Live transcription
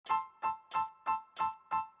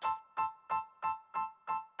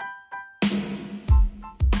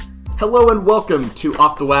Hello and welcome to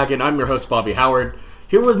Off the Wagon. I'm your host, Bobby Howard.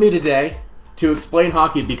 Here with me today to explain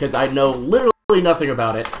hockey because I know literally nothing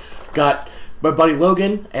about it. Got my buddy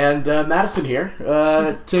Logan and Madison here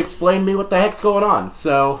to explain me what the heck's going on.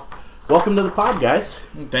 So, welcome to the pod, guys.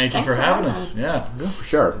 Thank you for having us. Yeah, for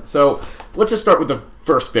sure. So, let's just start with the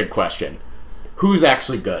first big question. Who's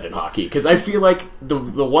actually good in hockey? Because I feel like the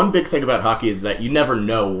one big thing about hockey is that you never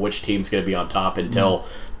know which team's going to be on top until,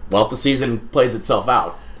 well, the season plays itself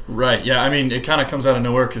out. Right, yeah, I mean, it kind of comes out of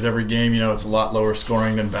nowhere because every game, it's a lot lower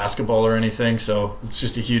scoring than basketball or anything, so it's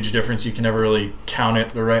just a huge difference. You can never really count it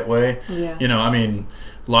the right way. Yeah. A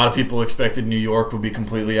lot of people expected New York would be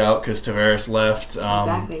completely out because Tavares left.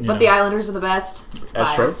 Exactly, but the Islanders are the best.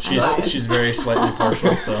 That's true. She's very slightly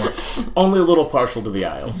partial, so only a little partial to the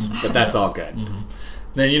Isles, but that's all good.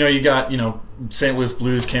 Then, you got, St. Louis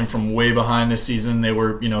Blues came from way behind this season. They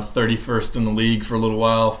were, 31st in the league for a little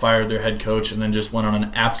while, fired their head coach, and then just went on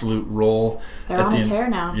an absolute roll. They're on a tear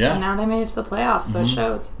now. Yeah. And now they made it to the playoffs, so it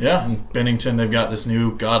shows. Yeah, and Bennington, they've got this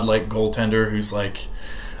new godlike goaltender who's like,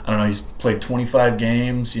 I don't know, he's played 25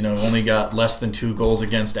 games, only got less than 2 goals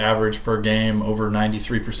against average per game, over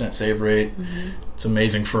 93% save rate. It's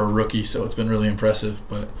amazing for a rookie, so it's been really impressive.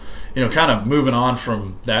 But, kind of moving on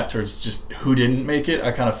from that towards just who didn't make it,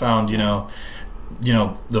 I kind of found,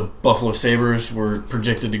 the Buffalo Sabres were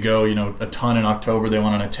projected to go, a ton in October. They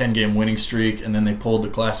went on a 10-game winning streak, and then they pulled the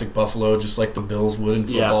classic Buffalo just like the Bills would in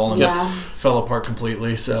football, and just fell apart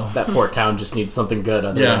completely. So that poor town just needs something good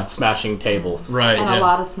other than smashing tables. Right. And a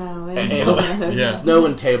lot of snow. Snow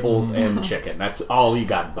and tables and chicken. That's all you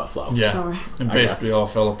got in Buffalo. Yeah. Sure. And basically all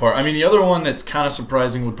fell apart. I mean, the other one that's kind of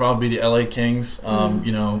surprising would probably be the LA Kings.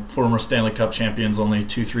 Former Stanley Cup champions only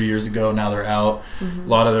 2-3 years ago. Now they're out. A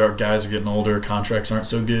lot of their guys are getting older. Contracts aren't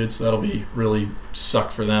so good, so that'll be really suck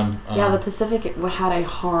for them. The Pacific had a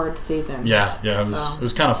hard season. Yeah, it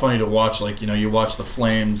was kind of funny to watch. Like, you watch the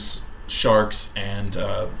Flames, Sharks, and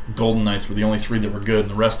Golden Knights were the only 3 that were good, and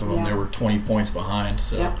the rest of them they were 20 points behind.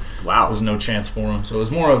 So wow, there was no chance for them. So it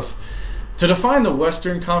was more of to define the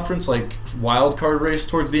Western Conference, like, wild card race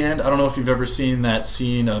towards the end. I don't know if you've ever seen that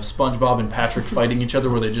scene of SpongeBob and Patrick fighting each other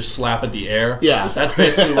where they just slap at the air. Yeah. That's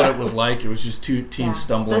basically what it was like. It was just 2 teams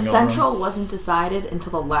stumbling over. The Central wasn't decided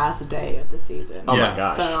until the last day of the season. Oh my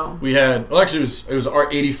gosh. So we had, it was our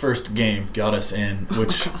 81st game got us in,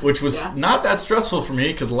 which was not that stressful for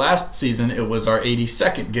me because last season it was our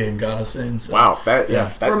 82nd game got us in. So. Wow.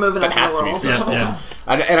 We're moving up has in the to world. be Yeah.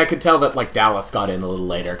 And I could tell that, like, Dallas got in a little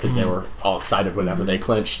later because they were all excited whenever they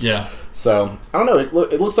clinched. Yeah. So, I don't know.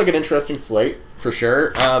 It looks like an interesting slate, for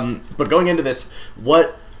sure. But going into this,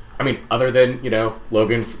 other than,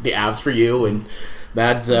 Logan, the Avs for you, and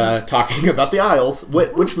Mads talking about the Isles,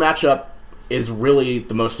 which matchup is really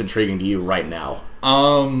the most intriguing to you right now?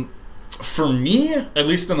 For me, at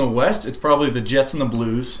least in the West, it's probably the Jets and the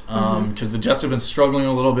Blues because the Jets have been struggling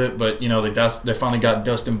a little bit, but they finally got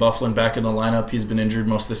Dustin Byfuglien back in the lineup. He's been injured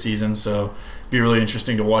most of the season, so it'd be really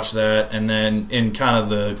interesting to watch that. And then in kind of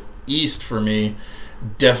the East for me,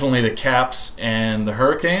 definitely the Caps and the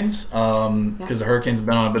Hurricanes because the Hurricanes have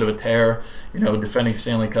been on a bit of a tear. Defending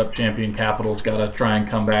Stanley Cup champion Capitals got to try and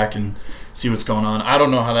come back and see what's going on. I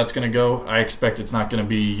don't know how that's going to go. I expect it's not going to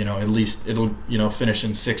be, at least it'll, finish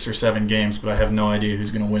in 6 or 7 games, but I have no idea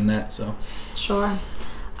who's going to win that. So Sure.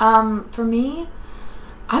 For me,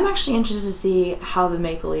 I'm actually interested to see how the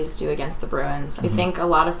Maple Leafs do against the Bruins. I think a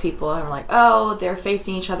lot of people are like, oh, they're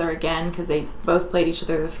facing each other again because they both played each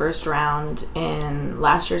other the first round in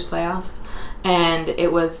last year's playoffs. And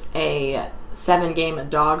it was a 7-game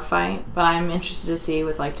dogfight. But I'm interested to see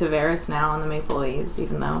with, like, Tavares now on the Maple Leafs,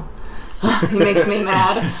 even though he makes me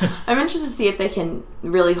mad. I'm interested to see if they can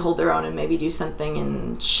really hold their own and maybe do something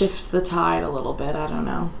and shift the tide a little bit. I don't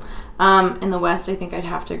know. In the West, I think I'd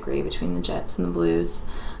have to agree between the Jets and the Blues.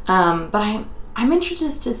 But I'm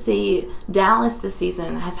interested to see Dallas this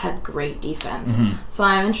season has had great defense. So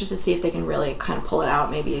I'm interested to see if they can really kind of pull it out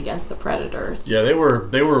maybe against the Predators. Yeah, they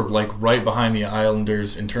were like right behind the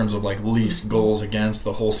Islanders in terms of like least goals against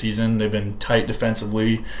the whole season. They've been tight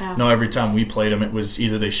defensively. Yeah. Every time we played them, it was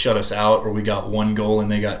either they shut us out or we got 1 goal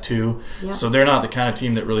and they got 2. Yep. So they're not the kind of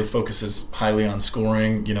team that really focuses highly on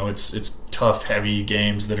scoring. It's tough, heavy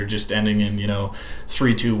games that are just ending in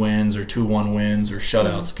 3-2 wins or 2-1 wins or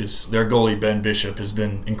shutouts because their goalie Ben Bishop has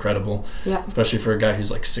been incredible. Yeah. Especially for a guy who's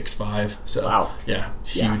like 6'5". So wow. Yeah,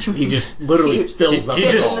 it's huge. He just literally fills up. He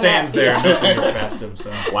the just goal. stands there and nothing gets past him.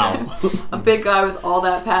 So wow. A big guy with all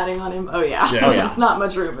that padding on him. Oh yeah. Yeah. It's not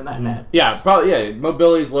much room in that net. Yeah, probably. Yeah,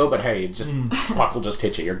 mobility's low, but hey, just puck will just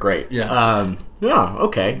hit you. You're great. Yeah. Yeah.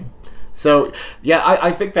 Okay. So yeah,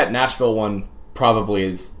 I think that Nashville one probably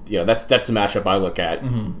is that's a matchup I look at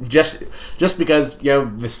just because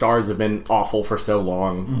the Stars have been awful for so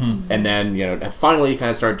long, and then finally kind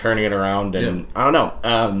of started turning it around, and I don't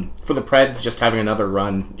know, for the Preds just having another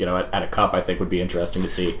run at a cup I think would be interesting to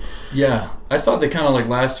see. Yeah, I thought they kind of like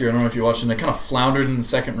last year. I don't know if you watched them. They kind of floundered in the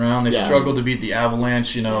second round. They struggled to beat the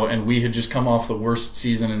Avalanche, and we had just come off the worst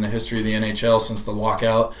season in the history of the NHL since the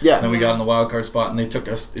lockout. Yeah. And then we got in the wild card spot, and it took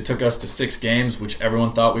us to 6 games, which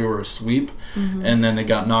everyone thought we were a sweep, and then they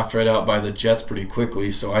got knocked right out by the Jets pretty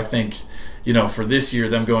quickly. So I think, for this year,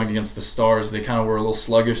 them going against the Stars, they kind of were a little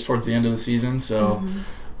sluggish towards the end of the season. So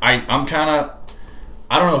I'm kind of.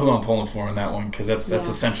 I don't know who I'm pulling for in that one because that's a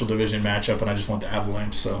Central Division matchup, and I just want the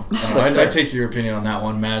Avalanche. So I take your opinion on that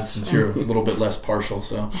one, Mad, since you're a little bit less partial.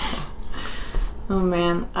 So. Oh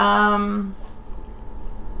man.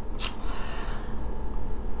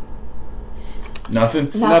 Nothing.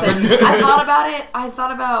 I thought about it. I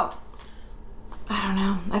don't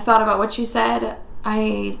know. I thought about what you said.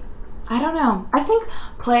 I don't know. I think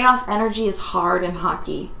playoff energy is hard in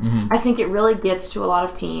hockey. I think it really gets to a lot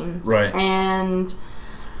of teams. Right. And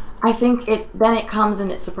I think it comes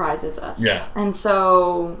and it surprises us. Yeah. And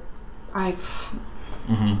so I'm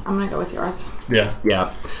gonna go with yours. Yeah.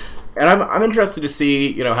 Yeah. And I'm interested to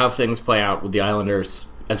see how things play out with the Islanders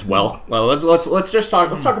as well. Well, let's just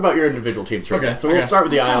talk. Let's talk about your individual teams for a minute. So we'll start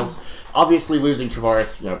with the Isles. Obviously, losing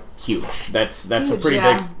Tavares, huge. That's a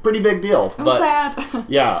pretty big deal. I'm but sad.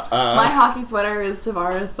 yeah, my hockey sweater is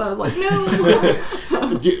Tavares, so I was like,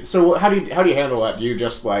 no. So how do you handle that? Do you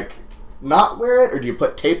just not wear it, or do you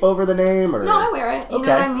put tape over the name? Or no, I wear it. You know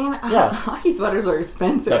what I mean? Yeah. Hockey sweaters are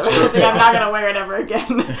expensive. That's I true. think I'm not gonna wear it ever again.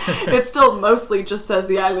 It still mostly just says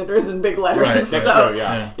the Islanders in big letters. Right. That's so, true.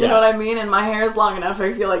 Yeah. You know what I mean? And my hair is long enough.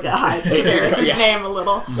 I feel like it hides Tavares' name a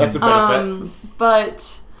little. That's a benefit.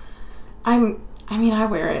 But I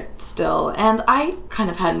wear it still, and I kind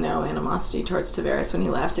of had no animosity towards Tavares when he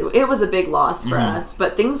left. It was a big loss for us,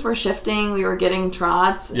 but things were shifting. We were getting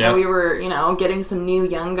Trotz. Yep. We were, getting some new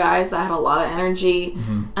young guys that had a lot of energy.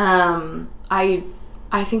 I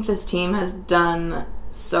think this team has done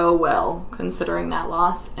so well considering that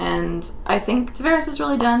loss, and I think Tavares has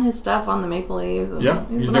really done his stuff on the Maple Leafs.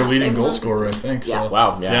 And he's their leading goal scorer, I think. Yeah. So.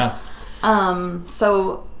 Wow. Yeah.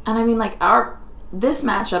 So, and I mean, this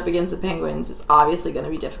matchup against the Penguins is obviously going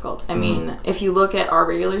to be difficult. I mean, if you look at our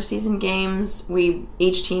regular season games,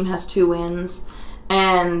 each team has 2 wins,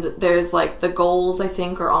 and there's the goals I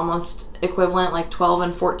think are almost equivalent, 12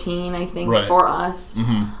 and 14 I think for us.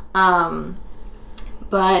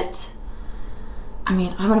 But I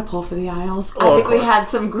mean, I'm going to pull for the Isles. I think we had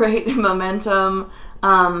some great momentum.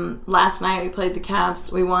 Last night we played the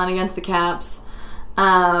Caps. We won against the Caps.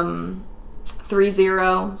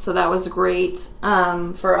 3-0, so that was great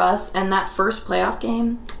for us. And that first playoff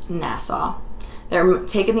game, Nassau. They're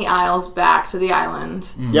taking the Isles back to the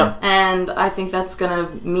island. Yep. And I think that's going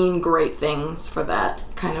to mean great things for that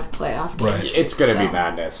kind of playoff game. Right. It's going to be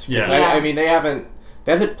madness. Yeah. I mean, they haven't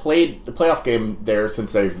played the playoff game there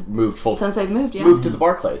since they've moved moved to the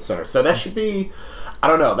Barclays Center. So that should be, I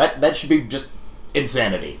don't know, that should be just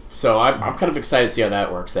insanity. So I'm kind of excited to see how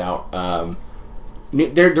that works out.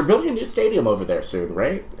 They're building a new stadium over there soon,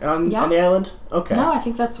 right? On the island? Okay. No, I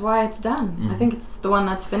think that's why it's done. I think it's the one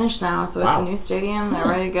that's finished now, so it's a new stadium. They're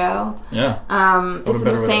ready to go. Yeah. It's in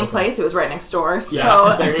the same place. It was right next door, so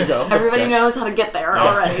yeah, there you go. everybody knows how to get there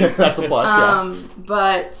already. That's a plus,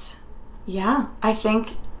 But yeah, I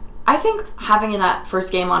think having that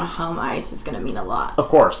first game on home ice is going to mean a lot. Of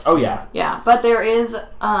course. Oh, yeah. Yeah, but there is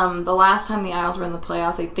the last time the Isles were in the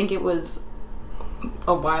playoffs, I think it was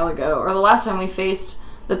a while ago, or the last time we faced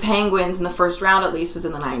the Penguins in the first round at least was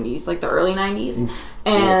in the 90s, the early 90s.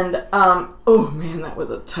 And oh man, that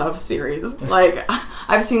was a tough series.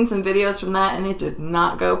 I've seen some videos from that and it did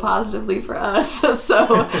not go positively for us.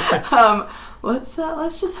 So let's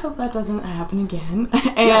just hope that doesn't happen again.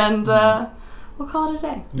 And we'll call it a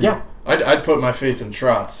day. Yeah. I'd put my faith in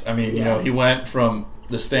Trotz. I mean, he went from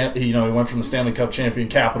the Stanley Cup champion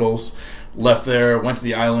Capitals, left there, went to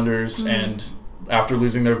the Islanders, and after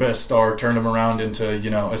losing their best star, turned them around into,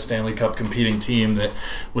 a Stanley Cup competing team that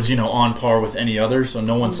was, on par with any other. So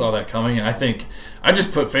no one saw that coming. And I think I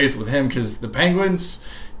just put faith with him because the Penguins,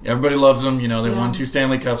 everybody loves them. They won 2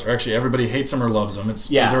 Stanley Cups, or actually everybody hates them or loves them.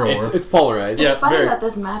 It's either or. It's polarized. It's funny that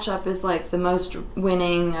this matchup is the most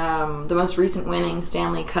winning, the most recent winning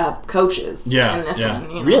Stanley Cup coaches in this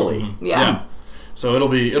one. Really? Yeah. So it'll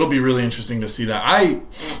be really interesting to see that. I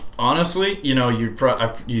honestly, you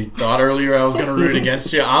thought earlier I was going to root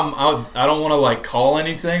against you. I don't want to like call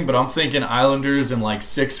anything, but I'm thinking Islanders in like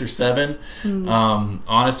 6 or 7.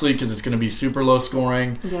 Honestly, because it's going to be super low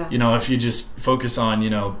scoring. Yeah. If you just focus on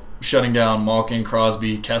shutting down Malkin,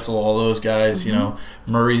 Crosby, Kessel, all those guys.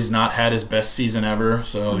 Murray's not had his best season ever,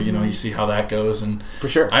 so you see how that goes, and For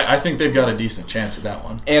sure. I think they've got a decent chance at that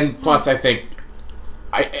one. And plus, I think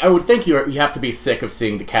I would think you have to be sick of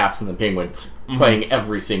seeing the Caps and the Penguins playing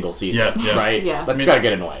every single season, Yeah. right? Yeah. That's got to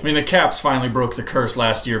get annoying. I mean, the Caps finally broke the curse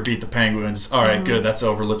last year, beat the Penguins. All right, good, that's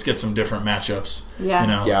over. Let's get some different matchups.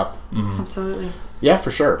 Yeah. Yeah. Absolutely. Yeah,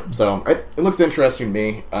 for sure. So it looks interesting to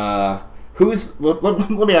me. Let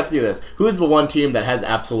me ask you this: who is the one team that has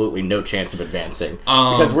absolutely no chance of advancing?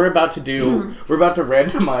 Because we're about to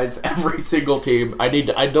randomize every single team. I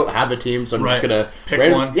don't have a team, so I'm just gonna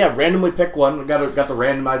pick one. Yeah, randomly pick one. We got the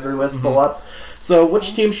randomizer list pull up. So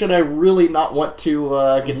which team should I really not want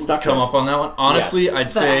to get stuck Come with? up on that one. Honestly, Yes. I'd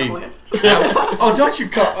say. Avalanche. Oh, don't you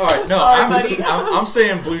come? All right, no, Sorry, buddy. I'm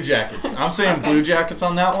saying Blue Jackets. I'm saying Blue Jackets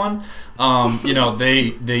on that one.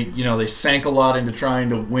 They sank a lot into trying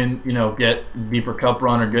to win, get deeper cup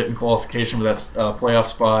run or get in qualification for that playoff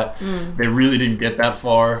spot. They really didn't get that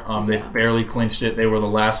far. They barely clinched it. They were the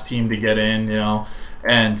last team to get in,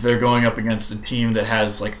 and they're going up against a team that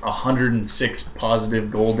has like 106 positive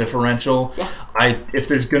goal differential. Yeah. If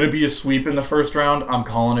there's going to be a sweep in the first round, I'm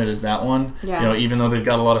calling it as that one. Yeah. Even though they've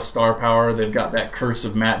got a lot of star power, they've got that curse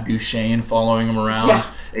of Matt Duchene following them around.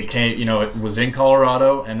 Yeah. It came, it was in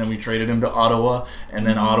Colorado, and then we traded him to Ottawa, and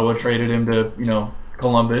then Ottawa traded him to,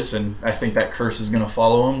 Columbus, and I think that curse is going to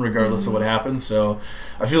follow him regardless of what happens. So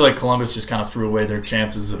I feel like Columbus just kind of threw away their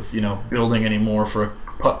chances of, building any more for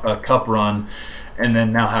a cup run, and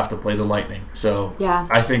then now have to play the Lightning. So Yeah.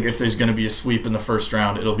 I think if there's going to be a sweep in the first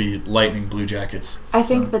round, it'll be Lightning Blue Jackets. I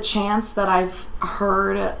think the chance that I've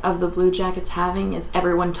heard of the Blue Jackets having is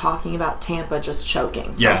everyone talking about Tampa just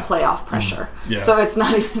choking from playoff pressure. Yeah. So it's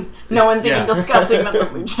not even, no one's even yeah. discussing that the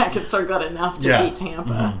Blue Jackets are good enough to Yeah. beat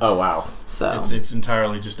Tampa. Oh wow. So It's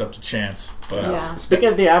entirely just up to chance. But yeah. Speaking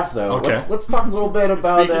of the Avs, though, Okay. let's talk a little bit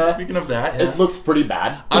about. Speaking of that, It looks pretty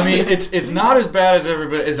bad. I mean, it's not as bad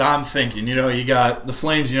as I'm thinking. You got the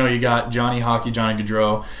Flames. You got Johnny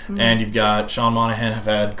Gaudreau, and you've got Sean Monahan have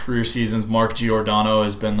had career seasons. Mark Giordano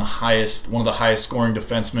has been one of the highest scoring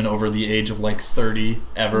defensemen over the age of like 30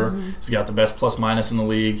 ever. He's got the best plus minus in the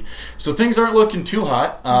league. So things aren't looking too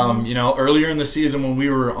hot. Earlier in the season when we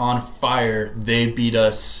were on fire, they beat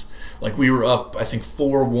us. Like we were up, I think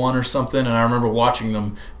 4-1 or something, and I remember watching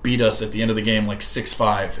them beat us at the end of the game like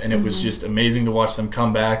 6-5, and it was just amazing to watch them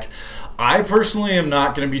come back. I personally am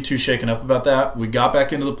not going to be too shaken up about that. We got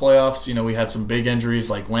back into the playoffs. We had some big injuries,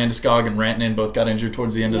 like Landeskog and Rantanen both got injured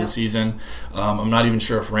towards the end of the season. I'm not even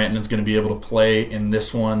sure if Rantanen's going to be able to play in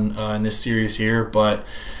this one, in this series here, but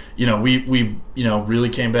we really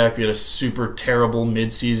came back. We had a super terrible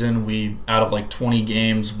midseason. We, out of like 20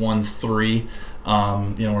 games, won 3.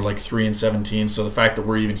 We're like 3-17. So the fact that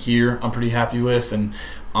we're even here, I'm pretty happy with, and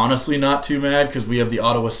honestly not too mad because we have the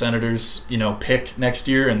Ottawa Senators, pick next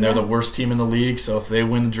year, and they're the worst team in the league. So if they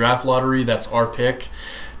win the draft lottery, that's our pick.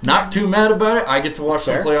 Not too mad about it. I get to watch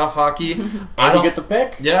some playoff hockey. I don't get the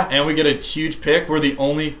pick. Yeah, and we get a huge pick. We're the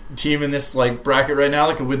only team in this like bracket right now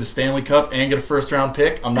that could win the Stanley Cup and get a first round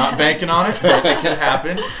pick. I'm not banking on it, but it could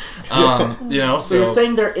happen. So you're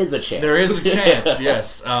saying there is a chance. There is a chance,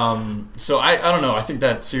 yes. So I don't know. I think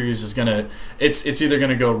that series is gonna. It's either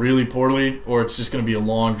gonna go really poorly or it's just gonna be a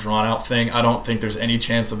long, drawn out thing. I don't think there's any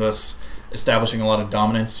chance of us establishing a lot of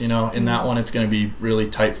dominance. In that one, it's gonna be really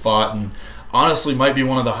tight fought and honestly might be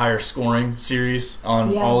one of the higher scoring series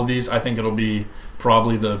on all of these. I think it'll be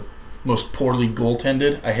probably the most poorly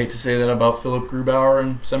goaltended. I hate to say that about Philip Grubauer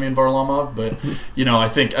and Semyon Varlamov, but I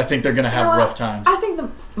think they're going to have rough times. I think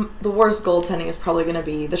the worst goaltending is probably going to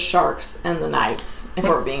be the Sharks and the Knights, if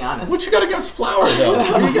we're being honest. What you got against Flower, though?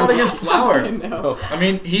 What do you got against Flower? I know. I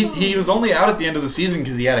mean, he was only out at the end of the season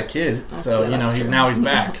because he had a kid, so he's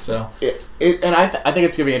back. So and I think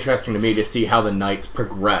it's going to be interesting to me to see how the Knights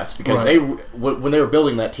progress because when they were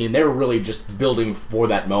building that team, they were really just building for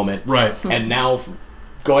that moment, right? And now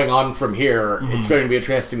going on from here, it's going to be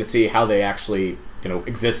interesting to see how they actually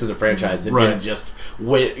exist as a franchise and didn't just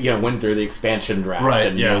win through the expansion draft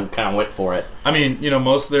and kind of went for it. I mean,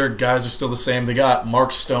 most of their guys are still the same. They got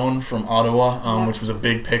Mark Stone from Ottawa, which was a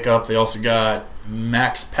big pickup. They also got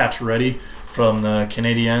Max Pacioretty from the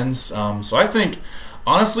Canadiens. So I think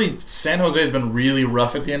Honestly, San Jose has been really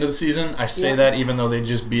rough at the end of the season. I say that even though they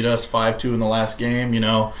just beat us 5-2 in the last game.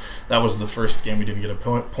 That was the first game we didn't get a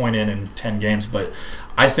point in 10 games. But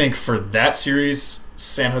I think for that series,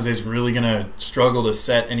 San Jose is really going to struggle to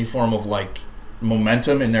set any form of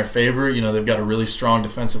momentum in their favor. They've got a really strong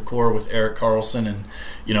defensive core with Erik Karlsson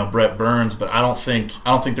and Brett Burns, but I don't think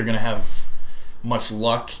they're going to have much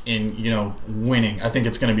luck in winning. I think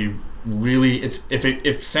it's going to be really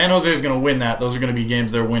if San Jose is going to win that, those are going to be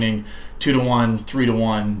games they're winning 2-1,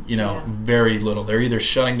 3-1. Very little. They're either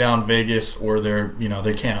shutting down Vegas or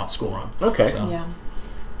they can't outscore them. Okay. So. Yeah.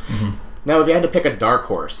 Mm-hmm. Now, if you had to pick a dark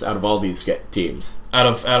horse out of all these teams, out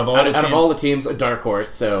of all the teams, a dark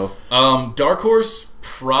horse. So, dark horse,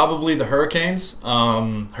 probably the Hurricanes.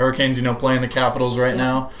 Hurricanes, playing the Capitals right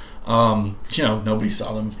now. Nobody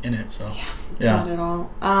saw them in it, so Not at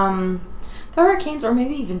all. The Hurricanes, or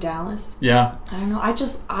maybe even Dallas. Yeah. I don't know.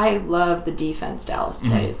 I love the defense Dallas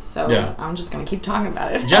plays, so I'm just going to keep talking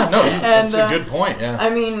about it. Yeah, no, that's a good point, yeah. I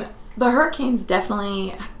mean, the Hurricanes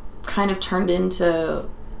definitely kind of turned into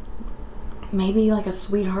maybe a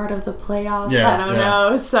sweetheart of the playoffs. Yeah, I don't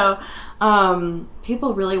know. So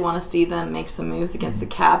people really want to see them make some moves against the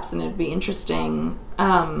Caps, and it'd be interesting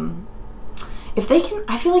if they can.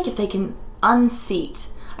 I feel like if they can unseat.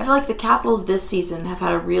 I feel like the Capitals this season have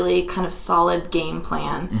had a really kind of solid game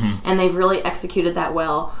plan, and they've really executed that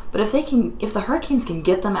well. But if the Hurricanes can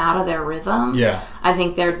get them out of their rhythm, I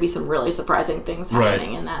think there'd be some really surprising things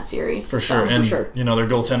happening in that series. For sure. Their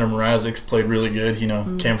goaltender Mrazek's played really good.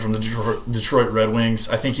 Came from the Detroit Red Wings.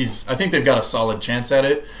 I think they've got a solid chance at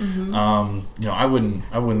it. I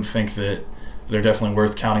wouldn't think that they're definitely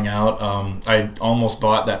worth counting out. I almost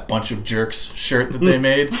bought that Bunch of Jerks shirt that they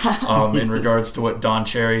made in regards to what Don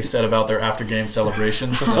Cherry said about their after-game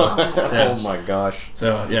celebrations. So, oh my gosh.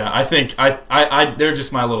 So, I think they're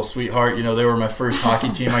just my little sweetheart. They were my first hockey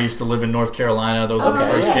team. I used to live in North Carolina. Those were the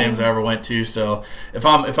first games I ever went to. So, if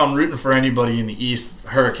I'm rooting for anybody in the East,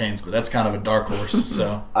 Hurricanes, but that's kind of a dark horse.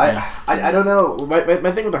 So, I don't know.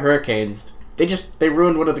 My thing with the Hurricanes, they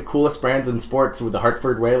ruined one of the coolest brands in sports with the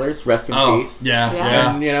Hartford Whalers. Rest in peace. Yeah.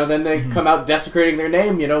 And then they come out desecrating their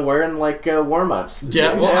name. Wearing warm-ups.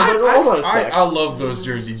 Yeah. Well, I love those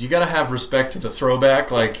jerseys. You got to have respect to the throwback.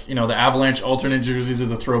 The Avalanche alternate jerseys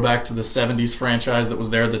is a throwback to the '70s franchise that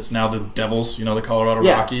was there. That's now the Devils. The Colorado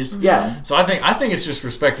Rockies. Yeah. So I think it's just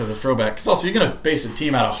respect to the throwback. Because also you're gonna base a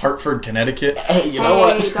team out of Hartford, Connecticut. Hey, you know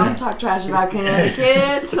what? Don't talk trash about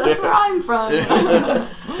Connecticut. That's where I'm from.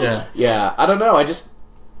 Yeah. Yeah. I don't know.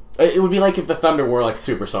 It would be like if the Thunder wore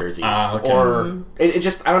Super jerseys, or it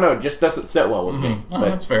just I don't know. It just doesn't sit well with me. Oh,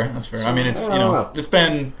 that's fair. That's fair. I mean, it's it's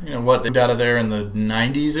been what they've out of there in the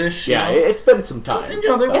 '90s ish. Yeah, it's been some time.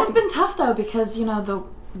 It's been tough though because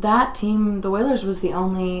that team, the Whalers, was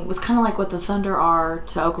kind of like what the Thunder are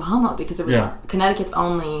to Oklahoma because it was Connecticut's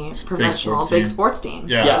only professional big sports team.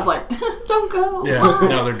 Yeah. So it was like, don't go. Yeah,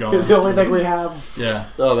 now they're going. It's the only thing we have. Yeah.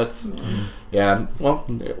 Oh, that's... Yeah.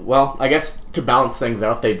 Well, I guess to balance things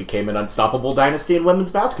out, they became an unstoppable dynasty in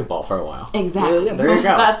women's basketball for a while. Exactly. Yeah, there you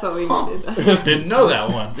go. That's what we needed. Didn't know that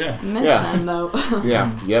one. Yeah. Miss them, though.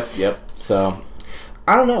 Yeah. Yep. So,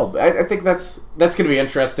 I don't know. I think that's going to be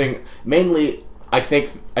interesting. Mainly... I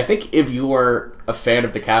think if you are a fan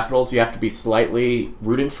of the Capitals, you have to be slightly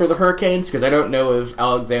rooting for the Hurricanes because I don't know if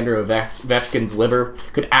Alexander Ovechkin's liver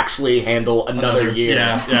could actually handle another year.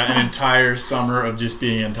 Yeah, an entire summer of just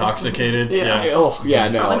being intoxicated. Yeah. Oh, yeah,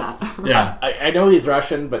 no. Yeah. I know he's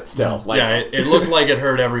Russian, but still. It looked like it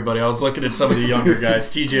hurt everybody. I was looking at some of the younger guys,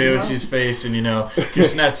 TJ Oshie's face and,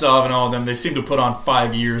 Kuznetsov and all of them. They seem to put on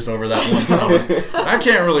 5 years over that one summer. I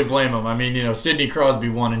can't really blame them. I mean, Sidney Crosby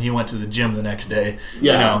won and he went to the gym the next day.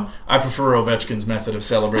 Yeah. I prefer Ovechkin's method of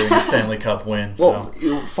celebrating a Stanley Cup win. Well,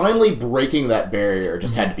 finally breaking that barrier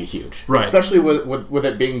just had to be huge. Right. Especially with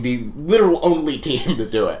it being the literal only team to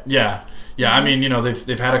do it. Yeah. Yeah, I mean,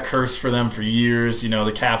 they've had a curse for them for years.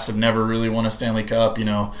 The Caps have never really won a Stanley Cup.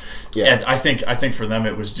 Yeah. And I think for them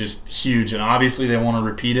it was just huge, and obviously they want to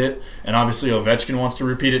repeat it, and obviously Ovechkin wants to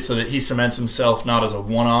repeat it so that he cements himself not as a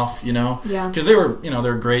one-off. Yeah. Because they're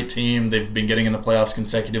a great team. They've been getting in the playoffs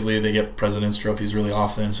consecutively. They get President's trophies really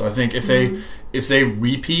often. So I think if they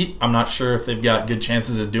repeat, I'm not sure if they've got good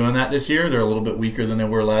chances of doing that this year. They're a little bit weaker than they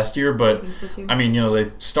were last year, but I mean,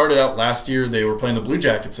 they started out last year. They were playing the Blue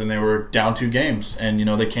Jackets and they were down 2 games, and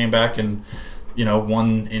they came back and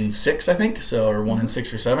won in 6, I think, or 1 in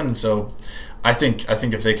 6 or 7, and so I think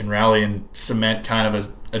if they can rally and cement kind of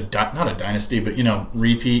as not a dynasty, but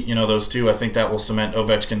repeat those two, I think that will cement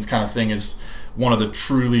Ovechkin's kind of thing as one of the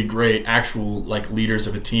truly great actual like leaders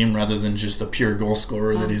of a team rather than just a pure goal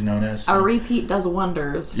scorer that he's known as. A repeat does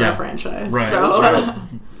wonders for a franchise. Right. So.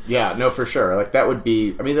 Yeah, no, for sure. Like that would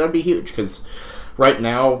be huge because right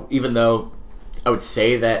now, even though I would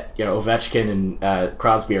say that Ovechkin and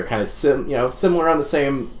Crosby are kind of similar on the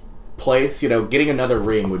same place, getting another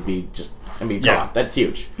ring would be just come on, that's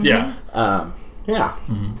huge. Yeah.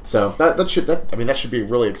 So that should be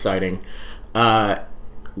really exciting.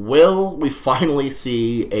 Will we finally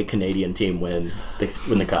see a Canadian team win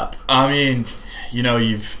the cup? I mean, you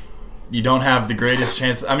don't have the greatest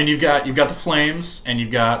chance. I mean, you've got the Flames and you've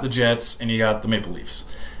got the Jets and you got the Maple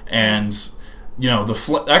Leafs, and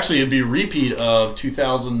actually it'd be a repeat of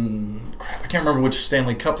 2000. Crap, I can't remember which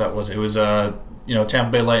Stanley Cup that was. It was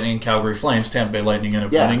Tampa Bay Lightning, Calgary Flames. Tampa Bay Lightning ended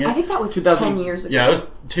up winning it. I think that was 10 years ago. Yeah, it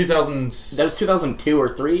was 2000. That was 2002 or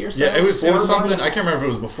 3 or so. Yeah, it was something. I can't remember if it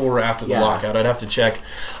was before or after the lockout. I'd have to check.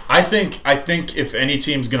 I think if any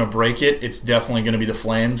team's gonna break it, it's definitely gonna be the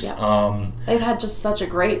Flames. Yeah. They've had just such a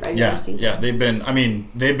great regular season. Yeah, they've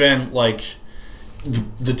been like.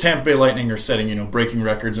 The Tampa Bay Lightning are setting, breaking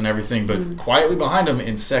records and everything, but quietly behind them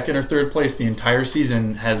in second or third place the entire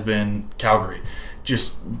season has been Calgary.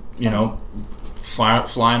 Just,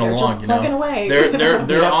 flying they're along. Just plugging away.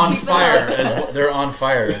 They're on fire. They're on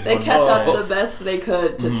fire. They kept up the best they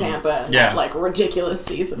could to Tampa in that ridiculous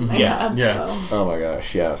season they had. Yeah. So. Oh my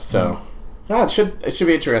gosh, yeah. So, it should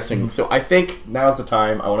be interesting. So I think now's the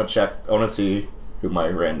time. I want to see who my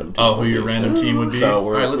random team who your random team would be. So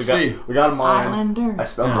all right, let's see. We got them on. Islanders. I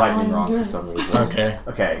spelled lightning wrong for some reason.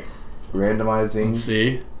 Okay. Randomizing. Let's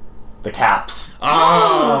see. The Caps. Oh,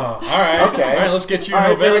 all right. Okay. All right, let's get you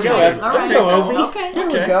an There we Ovechkin go. jersey. All right. Go over. Okay. There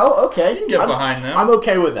we go. Okay. You can get behind them. I'm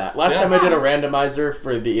okay with that. Last Yeah. time I did a randomizer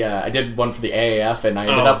for the, I did one for the AAF, and I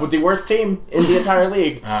ended up with the worst team in the entire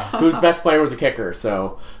league, whose best player was a kicker.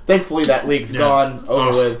 So thankfully that league's gone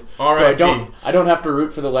over with. So I don't have to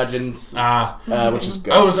root for the Legends, which is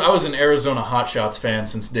good. I was an Arizona Hotshots fan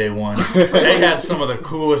since day one. They had some of the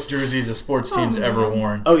coolest jerseys a sports team's ever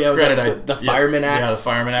worn. Oh yeah, granted, the Fireman Axe. Yeah, the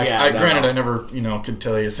Fireman Axe. Yeah, Granted, I never could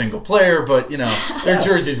tell you a single player, but their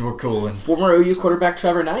jerseys were cool. And former OU quarterback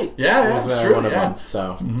Trevor Knight. Yeah, that's true. One of them.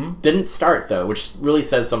 So didn't start though, which really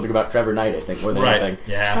says something about Trevor Knight. I think more than anything.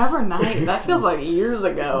 Yeah. Trevor Knight. That feels like years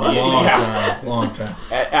ago. Long time.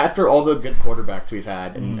 After all the good quarterbacks we've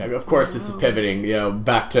had, and of course this is pivoting,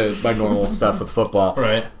 back to my normal stuff with football.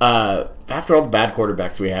 Right. After all the bad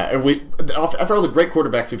quarterbacks we had, after all the great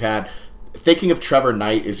quarterbacks we've had, thinking of Trevor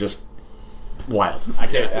Knight is just wild. I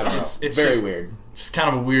don't know. It's very just weird. It's kind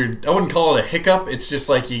of a weird. I wouldn't call it a hiccup. It's just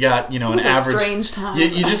like you got an average. A strange time.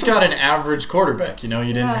 You just got an average quarterback. You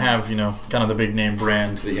didn't have kind of the big name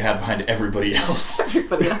brand that you had behind everybody else.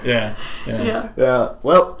 Everybody else. Yeah.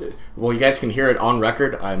 Well, you guys can hear it on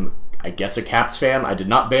record. I'm, I guess, a Caps fan. I did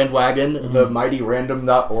not bandwagon. The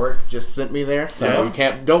mightyrandom.org just sent me there, so you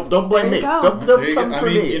can't. Don't blame me. Don't come for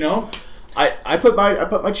me. I put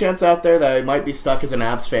my chance out there that I might be stuck as an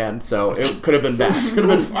Avs fan, so it could have been bad.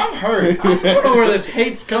 I'm hurt. I don't know where this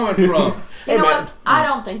hate's coming from. You know what? I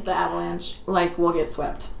don't think the Avalanche will get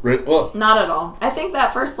swept. Well, not at all. I think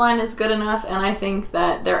that first line is good enough, and I think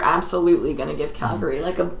that they're absolutely going to give Calgary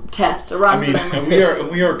a test to run for them. And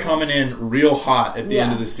we are coming in real hot at the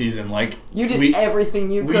end of the season. You did everything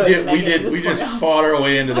you could. We just fought our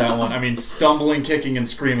way into that one. Stumbling, kicking, and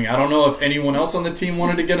screaming. I don't know if anyone else on the team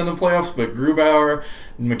wanted to get in the playoffs, but Grubauer,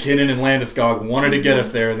 McKinnon, and Landeskog wanted to get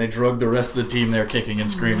us there, and they drugged the rest of the team there kicking and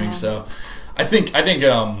screaming. So. I think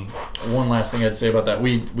one last thing I'd say about that,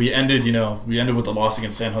 we ended with the loss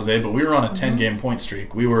against San Jose, but we were on a 10-game point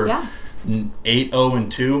streak. We were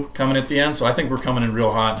 8-0-2 coming at the end, so I think we're coming in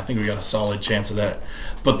real hot, and I think we got a solid chance of that.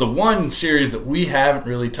 But the one series that we haven't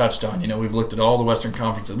really touched on, we've looked at all the Western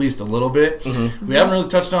Conference at least a little bit. We haven't really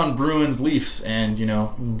touched on Bruins Leafs,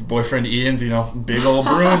 and boyfriend Ian's big old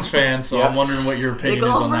Bruins fan, so I'm wondering what your opinion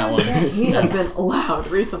is on that one. He has been loud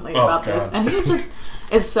recently about this, and he just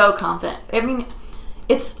is so confident.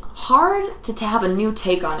 It's hard to have a new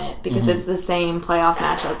take on it because it's the same playoff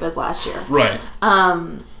matchup as last year. Right.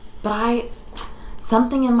 But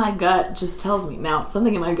something in my gut just tells me now,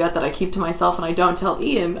 something in my gut that I keep to myself and I don't tell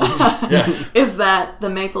Ian, is that the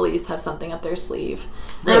Maple Leafs have something up their sleeve.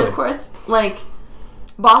 Really? And of course,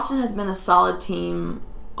 Boston has been a solid team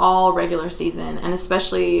all regular season, and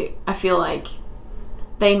especially I feel like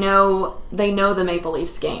they know the Maple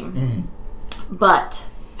Leafs game. But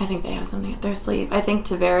I think they have something up their sleeve. I think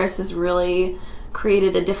Tavares has really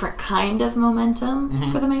created a different kind of momentum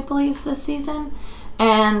for the Maple Leafs this season.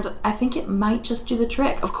 And I think it might just do the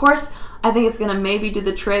trick. Of course, I think it's going to maybe do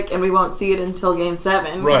the trick and we won't see it until Game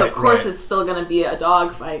 7. Because of course it's still going to be a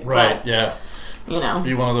dogfight. Right, yeah. you know.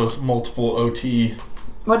 Be one of those multiple OT.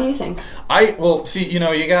 What do you think?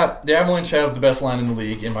 You got the Avalanche have the best line in the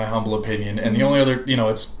league, in my humble opinion, and the only other,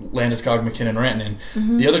 it's Landeskog, McKinnon, Rantanen.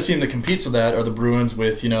 The other team that competes with that are the Bruins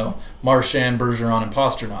with, Marchand, Bergeron, and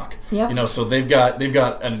Pasternak. Yep. So they've got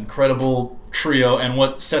an incredible trio, and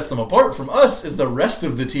what sets them apart from us is the rest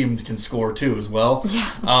of the team can score too as well.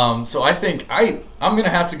 Yeah. So I think I'm gonna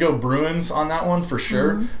have to go Bruins on that one for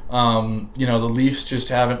sure. The Leafs just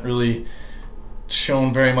haven't really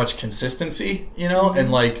shown very much consistency,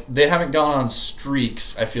 and like they haven't gone on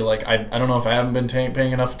streaks. I feel like I don't know if I haven't been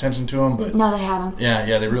paying enough attention to them, but no, they haven't.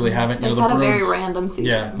 Yeah, they really haven't. They've the had Bruins, a very random season.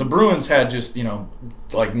 Yeah, the Bruins had just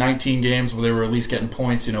like 19 games where they were at least getting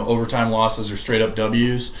points, overtime losses or straight up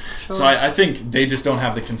W's. Sure. So I think they just don't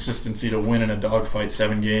have the consistency to win in a dogfight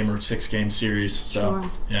 7-game or 6-game series. So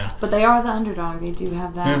Sure. yeah, but they are the underdog. They do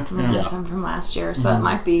have that momentum from last year, so it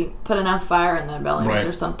might be put enough fire in their bellies Right.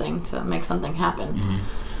 or something to make something happen.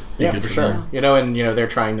 Yeah, good for for sure. them. They're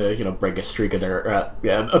trying to, break a streak of their,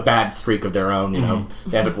 a bad streak of their own.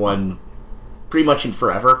 They haven't won pretty much in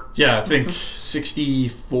forever. Yeah, I think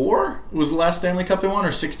 64 was the last Stanley Cup they won,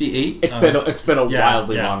 or 68. It's been a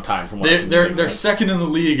wildly long time from what I can remember. They're second in the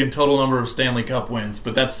league in total number of Stanley Cup wins,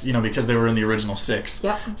 but that's because they were in the original 6.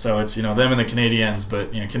 Yep. So it's them and the Canadiens,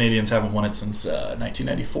 but Canadiens haven't won it since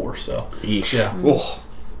 1994. So Yeesh. yeah. Oh,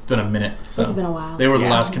 it's been a minute. So It's been a while. They were the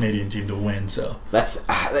Yeah. last Canadian team to win. So that's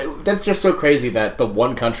just so crazy that the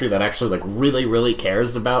one country that actually really really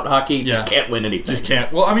cares about hockey just can't win anything. just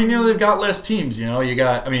can't. Well, they've got less teams. You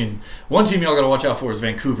got. One team y'all got to watch out for is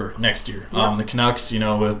Vancouver next year. Yep. The Canucks.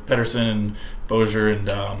 With Pedersen and Bozier, and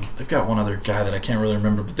they've got one other guy that I can't really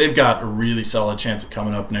remember, but they've got a really solid chance at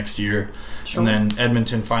coming up next year. Sure. And then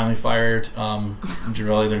Edmonton finally fired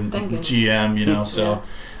Girelli, their Thank goodness. GM. So. Yeah.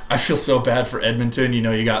 I feel so bad for Edmonton.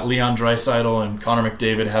 You got Leon Draisaitl and Connor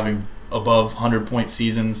McDavid having above 100-point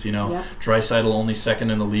seasons. Yep. Draisaitl only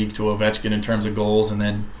second in the league to Ovechkin in terms of goals, and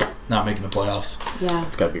then not making the playoffs. Yeah,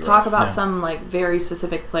 It's gotta be talk rough. about some very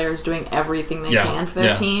specific players doing everything they Yeah, can for their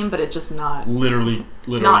yeah. team, but it just not. Literally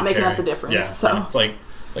Not making carry. up the difference, Yeah, so. it's like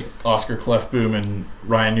Oscar Clefboom and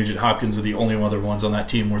Ryan Nugent-Hopkins are the only other ones on that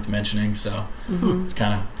team worth mentioning. So it's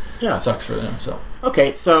kind of sucks for them. So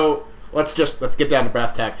Okay, so let's get down to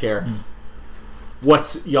brass tacks here.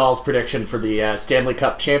 What's y'all's prediction for the Stanley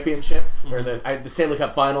Cup championship or the Stanley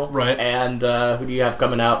Cup final? Right. And who do you have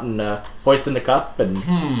coming out and hoisting the cup and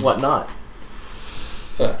whatnot?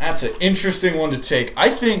 So that's an interesting one to take. I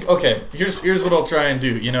think here's what I'll try and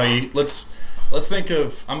do. Let's think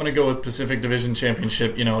of, I'm gonna go with Pacific Division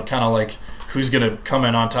Championship. Kind of like who's gonna come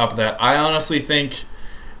in on top of that. I honestly think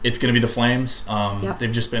it's gonna be the Flames. Yep.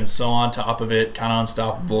 They've just been so on top of it, kind of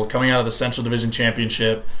unstoppable. Coming out of the Central Division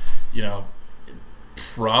Championship,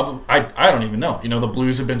 probably I don't even know. The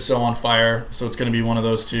Blues have been so on fire, so it's gonna be one of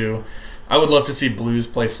those two. I would love to see Blues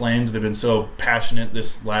play Flames. They've been so passionate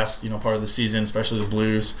this last, part of the season, especially the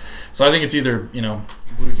Blues. So I think it's either,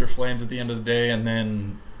 Blues or Flames at the end of the day. And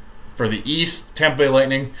then for the East, Tampa Bay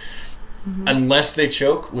Lightning, unless they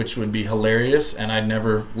choke, which would be hilarious, and I'd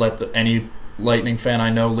never let any Lightning fan I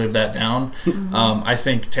know live that down. I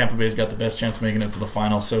think Tampa Bay's got the best chance of making it to the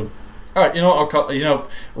final. So, all right, I'll call,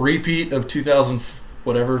 repeat of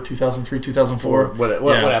 2003, 2004,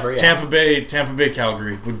 whatever. Yeah. Tampa Bay,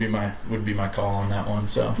 Calgary would be my call on that one.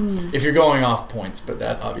 So if you're going off points, but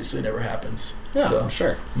that obviously never happens. Yeah, so.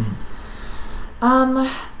 sure.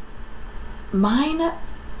 Mine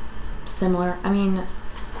similar.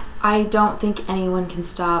 I don't think anyone can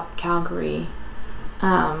stop Calgary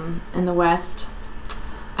in the West.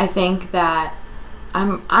 I think that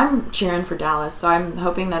I'm cheering for Dallas, so I'm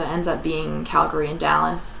hoping that it ends up being Calgary and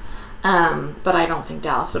Dallas. But I don't think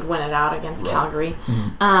Dallas would win it out against Calgary.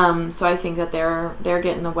 So I think that they're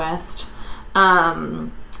getting the West.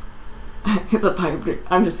 It's a pipe dream.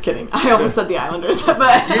 I'm just kidding. I almost said the Islanders, but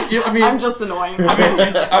I'm just annoying.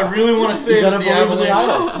 I really want to say that the believe in the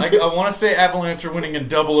Avalanche. I want to say Avalanche are winning in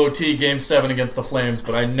double OT Game 7 against the Flames,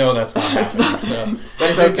 but I know that's not happening. So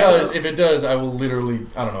if it does, I will literally,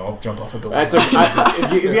 I don't know, I'll jump off a building. That's if you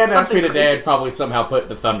hadn't asked me today, I'd probably somehow put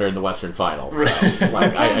the Thunder in the Western Finals. So,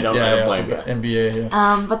 I don't blame you. NBA.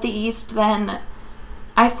 Yeah. But the East, then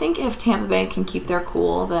I think if Tampa Bay can keep their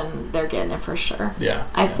cool, then they're getting it for sure. Yeah.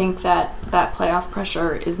 I think that playoff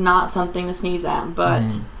pressure is not something to sneeze at,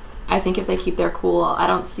 but I think if they keep their cool, I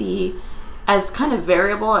don't see, as kind of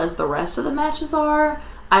variable as the rest of the matches are,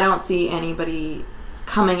 I don't see anybody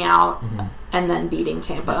coming out and then beating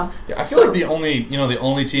Tampa. Yeah, I feel like the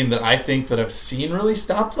only team that I think that I've seen really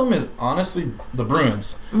stop them is honestly the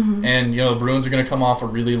Bruins. And the Bruins are going to come off a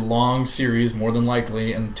really long series more than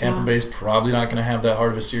likely, and Tampa Bay's probably not going to have that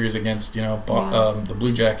hard of a series against the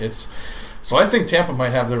Blue Jackets. So I think Tampa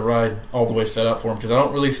might have their ride all the way set up for them, because I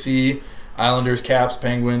don't really see Islanders, Caps,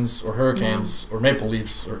 Penguins, or Hurricanes, or Maple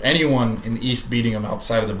Leafs, or anyone in the East beating them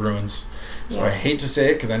outside of the Bruins. So I hate to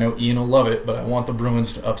say it because I know Ian will love it, but I want the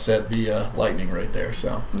Bruins to upset the Lightning right there.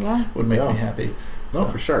 So it would make me happy. No,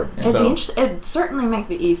 for sure. It'd certainly make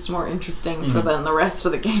the East more interesting for the rest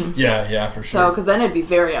of the games. Yeah, for sure. So, because then it'd be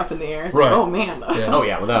very up in the air. It's like, oh, man. Oh,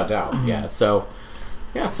 yeah, without a doubt. Yeah, so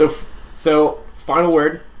final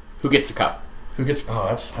word, who gets the cup? Who gets... Oh,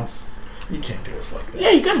 that's... You can't do us like that.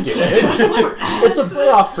 Yeah, you gotta do it. It's a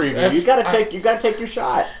playoff preview. You gotta take your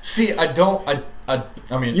shot. See, I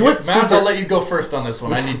mean, Mads, I'll let you go first on this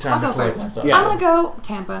one. I need time to collect my thoughts. I'm gonna go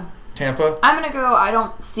Tampa. I'm gonna go. I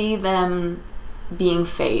don't see them being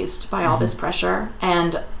phased by all this pressure,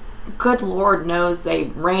 and good Lord knows they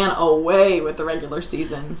ran away with the regular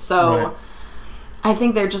season. So I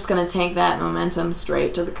think they're just gonna take that momentum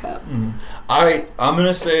straight to the cup. I'm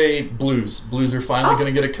gonna say Blues. Blues are finally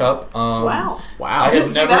gonna get a cup. Wow! I didn't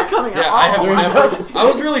see that coming up. I have never. I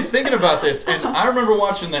was really thinking about this, and I remember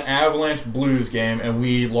watching the Avalanche Blues game, and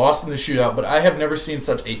we lost in the shootout. But I have never seen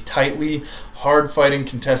such a tightly, hard-fighting,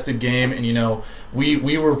 contested game. And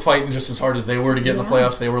we were fighting just as hard as they were to get in the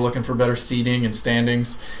playoffs. They were looking for better seeding and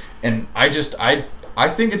standings, and I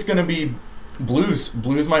think it's gonna be Blues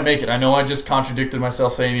might make it. I know I just contradicted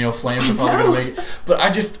myself saying, Flames are probably going to make it. But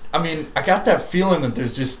I got that feeling that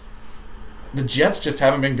there's just, the Jets just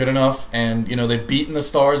haven't been good enough, and they've beaten the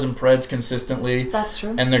Stars and Preds consistently. That's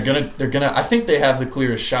true. And they're gonna. I think they have the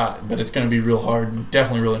clearest shot, but it's gonna be real hard and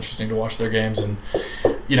definitely real interesting to watch their games. And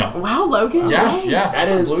wow, Logan. Yeah, that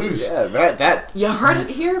is Blues. Yeah, that you heard it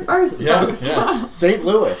here first, folks. Yeah. St.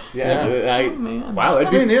 Louis. Oh, man. Wow.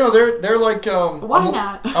 They're like. Why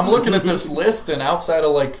not? I'm looking at this list, and outside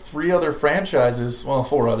of like 3 other franchises, well,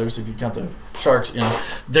 4 others if you count the Sharks,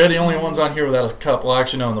 they're the only ones on here without a cup. Well,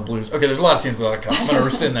 actually, no, in the Blues. Okay, there's a lot of teams without a cup. I'm going to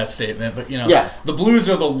rescind that statement, but the Blues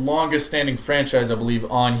are the longest standing franchise, I believe,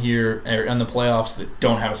 on here or in the playoffs that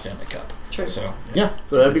don't have a Stanley Cup. True. So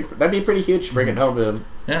that'd be pretty huge to bring it home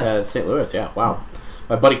to St. Louis. Yeah, wow.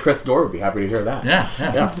 My buddy Chris Dorr would be happy to hear that.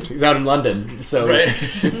 Yeah. He's out in London, so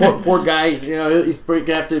poor guy. He's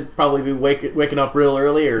gonna have to probably be waking up real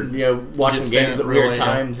early, or watching games at weird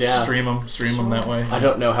times. Yeah, stream them that way. I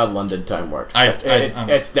don't know how London time works.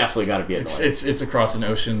 It's definitely got to be annoying. It's across an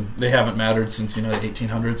ocean. They haven't mattered since the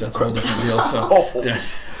 1800s. That's a whole different deal.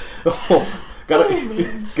 So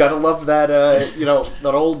Gotta love that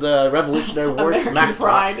that old Revolutionary War smack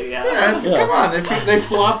pride. Come on, they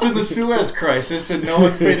flopped in the Suez Crisis and no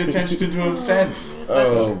one's paid attention to them since.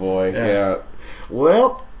 Oh boy, yeah.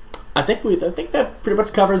 Well, I think that pretty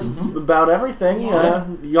much covers about everything.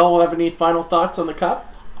 Y'all have any final thoughts on the cup?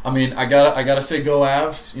 I mean, I gotta say, go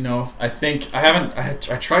Avs. I think I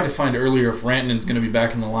tried to find earlier if Rantanen's going to be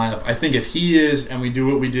back in the lineup. I think if he is, and we do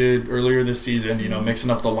what we did earlier this season, mixing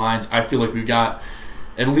up the lines, I feel like we've got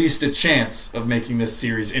at least a chance of making this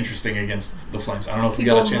series interesting against the Flames. I don't know if we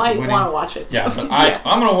got a chance of winning. Might want to watch it. Yeah, but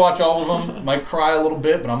I'm going to watch all of them. Might cry a little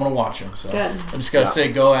bit, but I'm going to watch them. So good. I just got to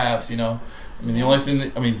say, go Avs. I mean, the only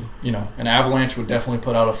thing an Avalanche would definitely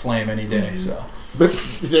put out a flame any day. So. But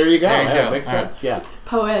there you go. Makes sense. Yeah.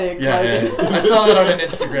 Poetic. Yeah. I saw that on an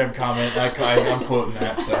Instagram comment. I'm quoting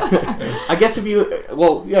that. So. I guess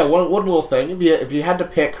one little thing. If you had to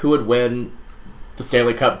pick who would win the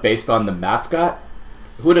Stanley Cup based on the mascot,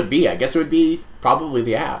 who would it be? I guess it would be probably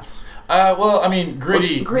the Avs.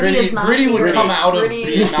 Gritty would come out of Gritty.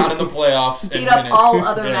 being not in the playoffs. Beat up all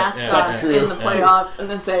other mascots in the playoffs and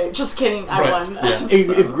then say, just kidding, I won. Yeah.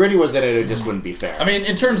 If Gritty was in it just wouldn't be fair. I mean,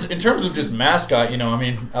 in terms of just mascot,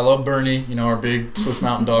 I love Bernie, our big Swiss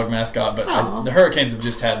Mountain Dog mascot, but the Hurricanes have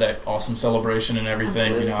just had that awesome celebration and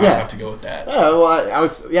everything. Absolutely. I have to go with that.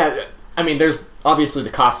 There's obviously the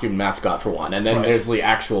costume mascot for one, and then there's the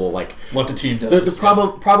actual what the team does.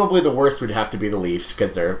 Probably the worst would have to be the Leafs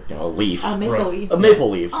because they're a leaf, a maple leaf, a maple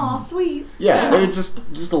leaf. Aw, sweet. Yeah, it's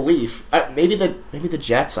just a leaf. Maybe the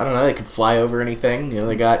Jets. I don't know. They could fly over anything.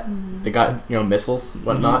 They got missiles, and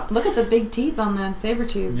whatnot. Look at the big teeth on that saber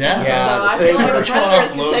tooth. Yeah. So I feel like we're going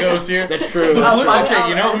off logos here. That's true.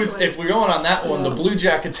 If we're going on that one, the Blue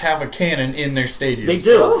Jackets have a cannon in their stadium. They do.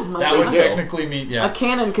 So that would technically mean a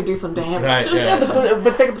cannon could do some damage. Right. Yeah.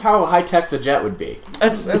 But think of how high tech the jet would be.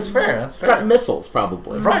 That's fair. It's got missiles,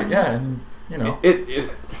 probably. Right. Yeah. And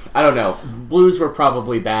I don't know. Blues were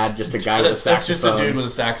probably bad. Just a guy with a saxophone. That's just a dude with a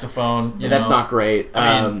saxophone. That's not great.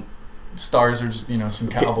 I mean, Stars are just some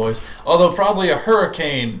cowboys. Although probably a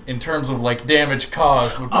hurricane in terms of like damage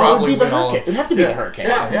caused would probably win all. It'd have to be the hurricane.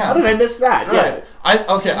 Yeah. How did I miss that? Right.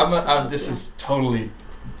 Yeah. This is totally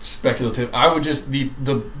speculative. I would just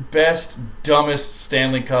the best dumbest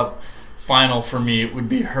Stanley Cup final for me would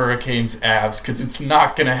be Hurricanes Avs because it's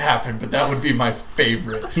not going to happen, but that would be my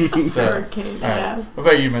favorite. So, Hurricane Avs. What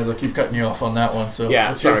about you, Mez? I'll keep cutting you off on that one. So yeah,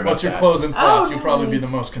 what's your closing thoughts? You'll probably be the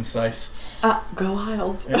nice. most concise. Go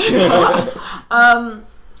Isles.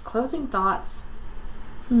 Closing thoughts.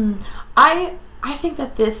 I think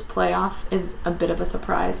that this playoff is a bit of a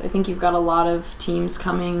surprise. I think you've got a lot of teams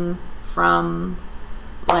coming from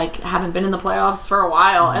haven't been in the playoffs for a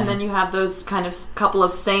while, and then you have those kind of couple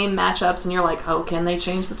of same matchups, and you're like, oh, can they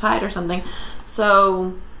change the tide or something?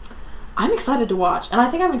 So I'm excited to watch, and I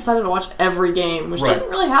think I'm excited to watch every game, which doesn't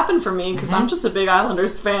really happen for me because I'm just a big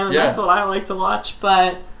Islanders fan, and that's what I like to watch.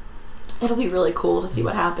 But it'll be really cool to see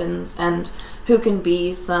what happens and who can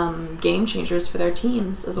be some game changers for their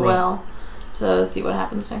teams as well. To see what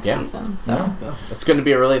happens next season. So it's going to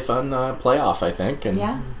be a really fun playoff, I think. And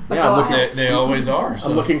they always are.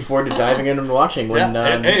 So. I'm looking forward to diving in and watching. When,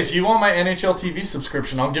 hey, if you want my NHL TV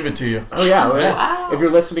subscription, I'll give it to you. Oh yeah, wow. If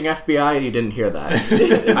you're listening, FBI, and you didn't hear that,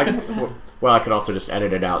 I could also just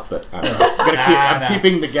edit it out, but I'm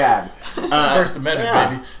keeping the gag. It's First Amendment,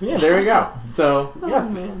 baby. Yeah, there we go. So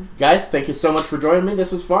guys, thank you so much for joining me.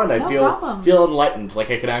 This was fun. I feel enlightened,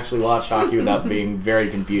 like I can actually watch hockey without being very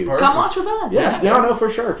confused. Come watch with us. Yeah, no, for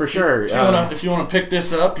sure. If you want to pick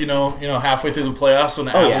this up, halfway through the playoffs when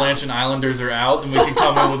the Avalanche and Islanders are out, then we can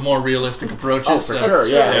come in with more realistic approaches. Oh, for sure.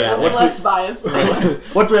 Yeah. Less biased.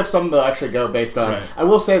 Once we have something to actually go based on. Right. I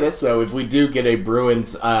will say this though: if we do get a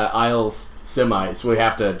Bruins Isles semis, we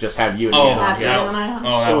have to just have you and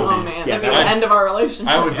man. That'd be the end of our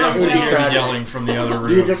relationship. I would definitely be yelling from the other room.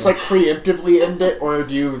 Do you just preemptively end it, or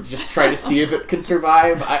do you just try to see if it can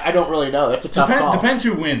survive? I don't really know. That's a tough call. Depends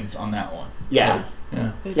who wins on that one. Yeah,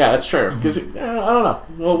 that's true. Because I don't know.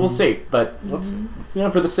 Well, we'll see. But let's,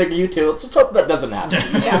 for the sake of you two, let's just hope that doesn't happen.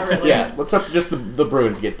 Yeah, really. Yeah, let's hope just the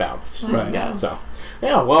Bruins get bounced. Right. Yeah. So,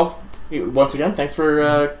 well, once again, thanks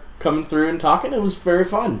for coming through and talking. It was very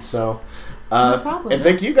fun. So. No problem. And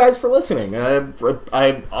thank you guys for listening.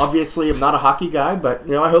 I obviously am not a hockey guy,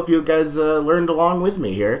 but I hope you guys learned along with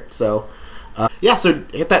me here. So, so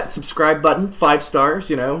hit that subscribe button, 5 stars.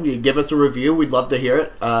 You give us a review. We'd love to hear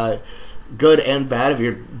it. Good and bad. If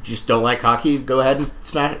you just don't like hockey, go ahead and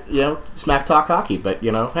smack talk hockey. But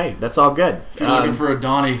hey, that's all good. If you're looking for a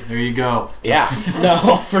Donnie, there you go. Yeah,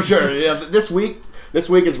 no, for sure. Yeah, this week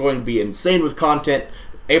is going to be insane with content.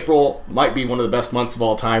 April might be one of the best months of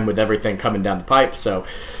all time with everything coming down the pipe. So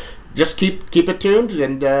just keep it tuned,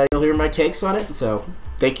 and you'll hear my takes on it. So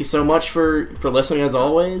thank you so much for listening as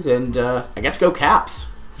always, and I guess go Caps.